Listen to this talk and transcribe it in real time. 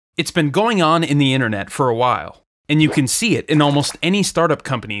It's been going on in the internet for a while, and you can see it in almost any startup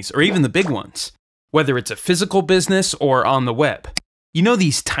companies or even the big ones, whether it's a physical business or on the web. You know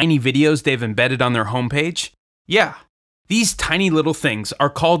these tiny videos they've embedded on their homepage? Yeah, these tiny little things are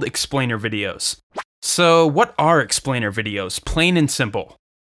called explainer videos. So what are explainer videos, plain and simple?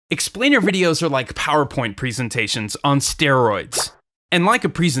 Explainer videos are like PowerPoint presentations on steroids. And like a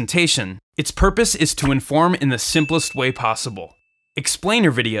presentation, its purpose is to inform in the simplest way possible.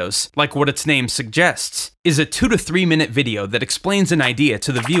 Explainer videos, like what its name suggests, is a 2 to 3 minute video that explains an idea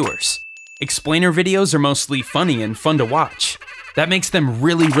to the viewers. Explainer videos are mostly funny and fun to watch. That makes them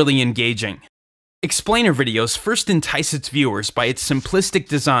really engaging. Explainer videos first entice its viewers by its simplistic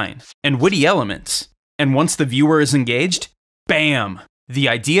design and witty elements. And once the viewer is engaged, bam! The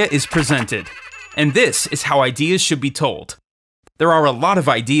idea is presented. And this is how ideas should be told. There are a lot of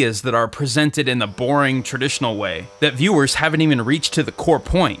ideas that are presented in the boring, traditional way that viewers haven't even reached to the core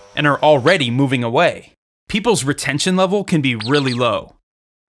point and are already moving away. People's retention level can be really low.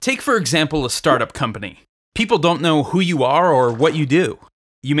 Take for example a startup company. People don't know who you are or what you do.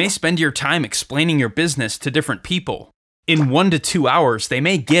 You may spend your time explaining your business to different people. In 1 to 2 hours they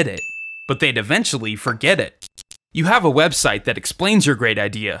may get it, but they'd eventually forget it. You have a website that explains your great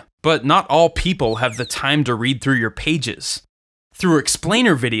idea, but not all people have the time to read through your pages. Through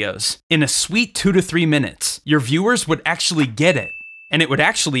explainer videos, in a sweet 2 to 3 minutes, your viewers would actually get it, and it would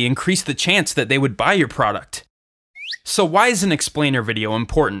actually increase the chance that they would buy your product. So why is an explainer video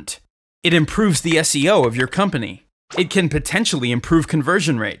important? It improves the SEO of your company. It can potentially improve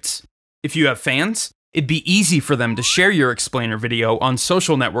conversion rates. If you have fans, it'd be easy for them to share your explainer video on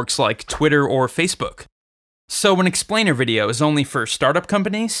social networks like Twitter or Facebook. So an explainer video is only for startup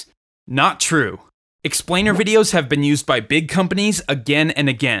companies? Not true. Explainer videos have been used by big companies again and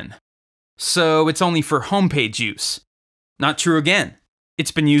again. So it's only for homepage use. Not true again. It's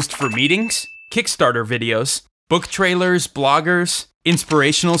been used for meetings, Kickstarter videos, book trailers, bloggers,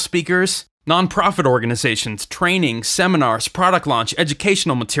 inspirational speakers, nonprofit organizations, training, seminars, product launch,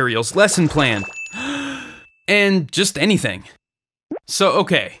 educational materials, lesson plan, and just anything. So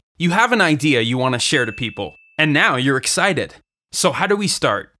okay, you have an idea you want to share to people, and now you're excited. So how do we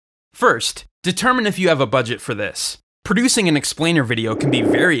start? First, determine if you have a budget for this. Producing an explainer video can be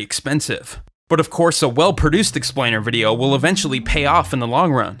very expensive, but of course a well-produced explainer video will eventually pay off in the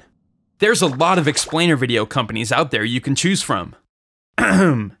long run. There's a lot of explainer video companies out there you can choose from.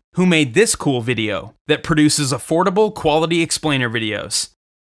 Who made this cool video that produces affordable, quality explainer videos.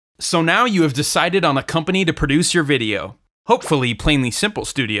 So now you have decided on a company to produce your video, hopefully Plainly Simple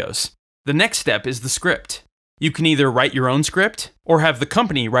Studios. The next step is the script. You can either write your own script or have the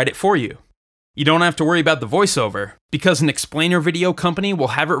company write it for you. You don't have to worry about the voiceover, because an explainer video company will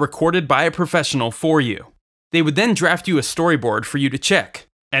have it recorded by a professional for you. They would then draft you a storyboard for you to check,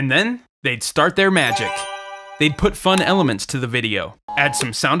 and then they'd start their magic. They'd put fun elements to the video, add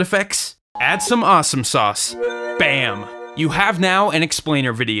some sound effects, add some awesome sauce. Bam! You have now an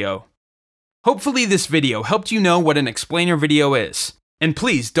explainer video. Hopefully this video helped you know what an explainer video is. And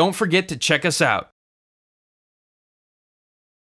please don't forget to check us out.